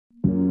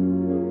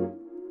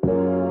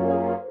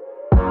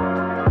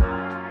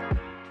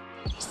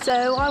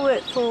So I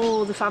work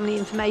for the Family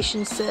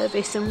Information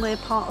Service and we're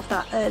part of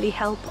that early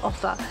help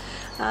offer.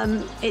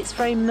 It's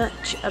very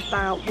much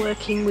about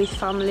working with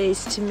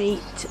families to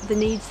meet the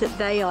needs that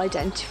they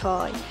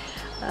identify.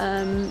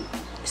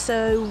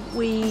 So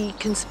we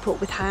can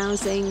support with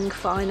housing,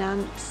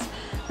 finance,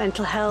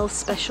 mental health,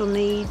 special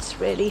needs,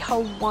 really a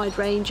whole wide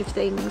range of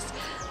things.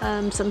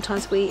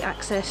 Sometimes we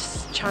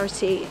access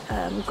charity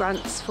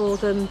grants for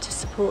them to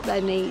support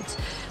their needs,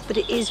 but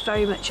it is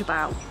very much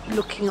about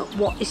looking at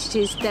what it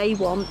is they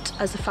want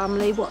as a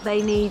family, what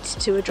they need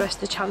to address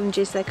the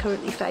challenges they're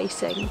currently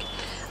facing,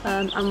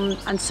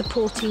 and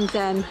supporting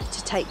them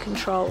to take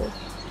control.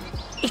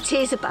 It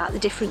is about the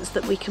difference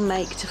that we can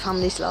make to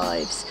families'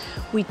 lives.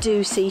 We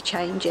do see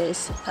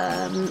changes,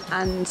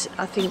 and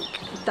I think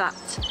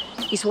that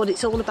is what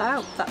it's all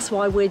about. That's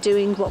why we're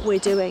doing what we're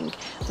doing.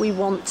 We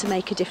want to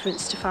make a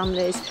difference to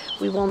families.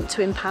 We want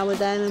to empower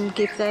them and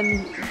give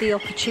them the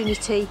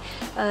opportunity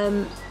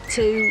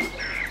to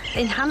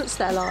enhance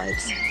their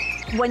lives.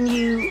 When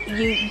you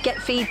get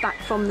feedback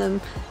from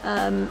them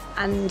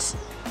and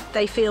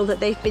they feel that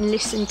they've been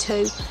listened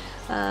to,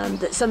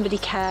 that somebody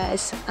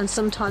cares, and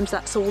sometimes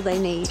that's all they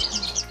need.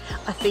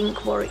 I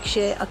think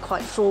Warwickshire are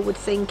quite forward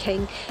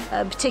thinking,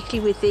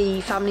 particularly with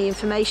the Family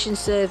Information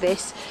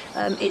Service.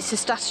 It's a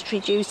statutory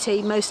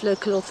duty. Most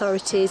local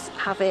authorities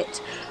have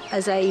it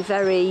as a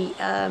very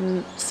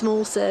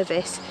small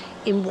service.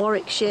 In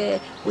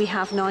Warwickshire we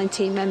have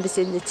 19 members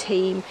in the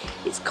team.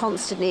 It's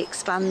constantly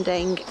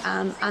expanding,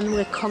 and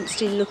we're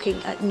constantly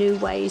looking at new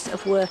ways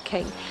of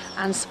working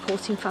and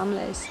supporting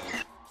families.